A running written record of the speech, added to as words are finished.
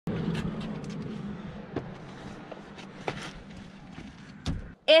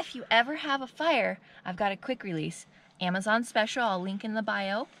if you ever have a fire, I've got a quick release. Amazon special, I'll link in the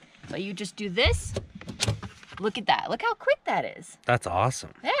bio. But you just do this. Look at that. Look how quick that is. That's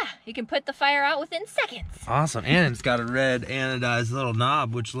awesome. Yeah, you can put the fire out within seconds. Awesome. And it's got a red anodized little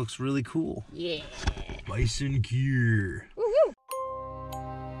knob, which looks really cool. Yeah. Bison gear. Woohoo!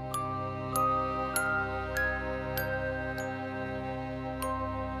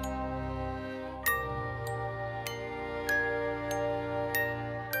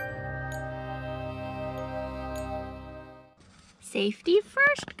 Safety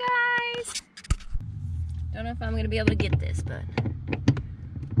first, guys. Don't know if I'm gonna be able to get this, but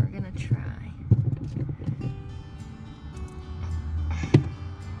we're gonna try.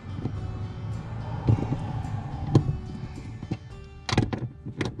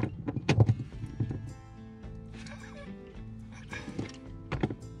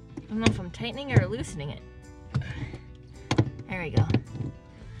 I don't know if I'm tightening or loosening it. There we go. All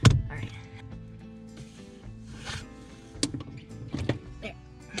right.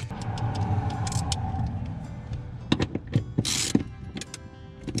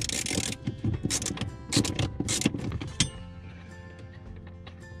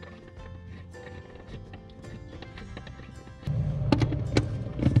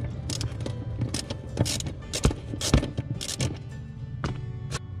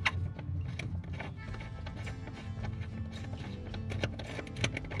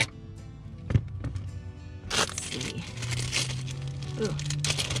 Ooh, I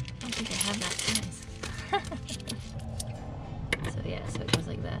don't think I have that size. So yeah, so it goes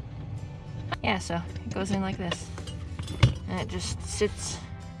like that. Yeah, so it goes in like this. And it just sits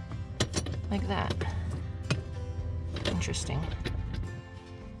like that. Interesting.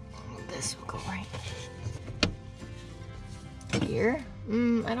 This will go right here.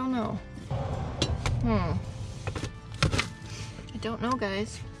 I don't know. I don't know,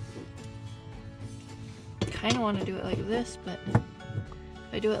 guys. I kind of want to do it like this, but if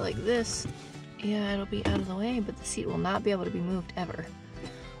I do it like this, yeah, it'll be out of the way, but the seat will not be able to be moved ever.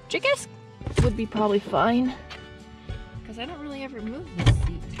 Which I guess would be probably fine, because I don't really ever move this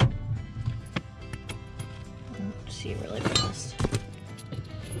seat. Let's see really fast.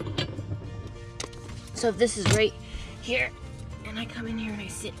 So if this is right here, and I come in here and I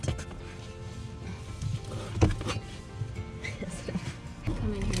sit.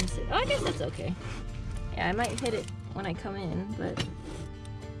 Come in here and sit. Oh, I guess that's okay. Yeah, I might hit it when I come in, but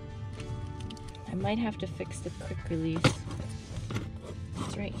I might have to fix the quick release.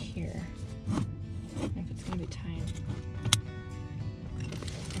 It's right here. If it's gonna be timed.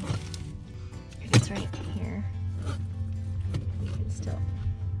 If it's right here, you can still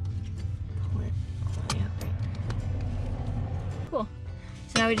pull it all the way up, right? Cool.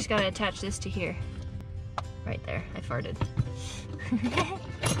 So now we just gotta attach this to here. Right there, I farted.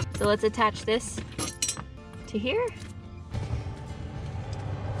 So let's attach this to here.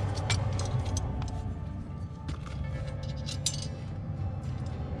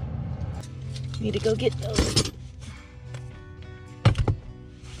 Need to go get those.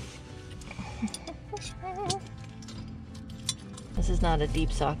 This is not a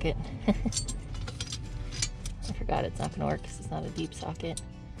deep socket. I forgot it's not gonna work because it's not a deep socket.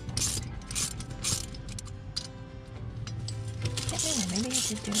 Can't remember, maybe I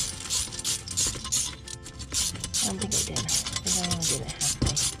did do it. I don't think I did, because I only did it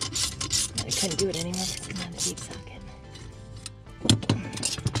halfway. And I couldn't do it anymore because it's not a deep socket.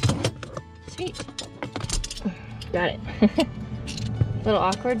 Sweet. Got it. A little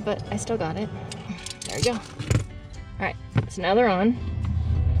awkward, but I still got it. There we go. Alright, so now they're on.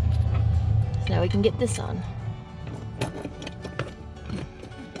 So now we can get this on.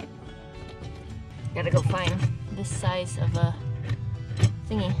 Gotta go find this size of a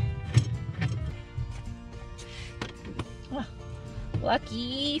thingy. Oh,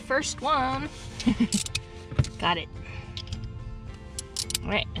 lucky first one. Got it.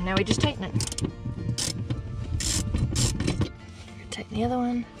 Alright, and now we just tighten it. Tighten the other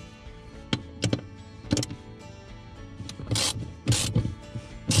one.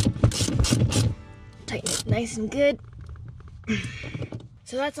 Tighten it nice and good.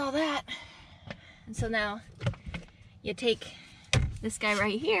 So that's all that. And so now you take this guy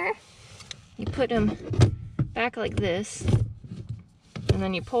right here, you put him back like this, and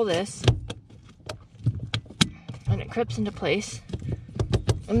then you pull this, and it clips into place.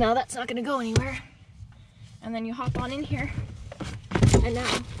 And now that's not gonna go anywhere. And then you hop on in here. And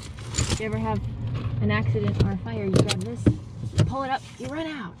now, if you ever have an accident or a fire, you grab this, pull it up, you run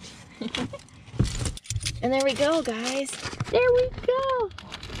out. And there we go, guys. There we go.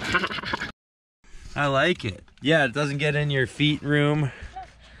 I like it. Yeah, it doesn't get in your feet room.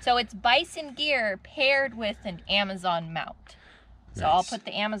 So it's Bison gear paired with an Amazon mount. So I'll put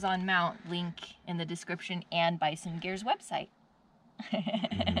the Amazon mount link in the description and Bison Gear's website.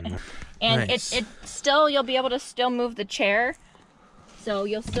 And Nice. it still, you'll be able to still move the chair. So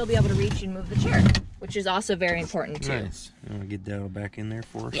you'll still be able to reach and move the chair, which is also very important too. Nice. You want to get that back in there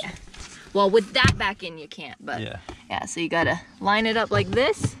for us? Yeah. Well, with that back in, you can't, but yeah, so you gotta line it up like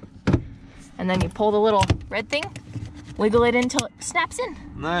this, and then you pull the little red thing, wiggle it until it snaps in.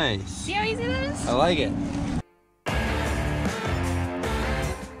 Nice. See how easy that is? I like it.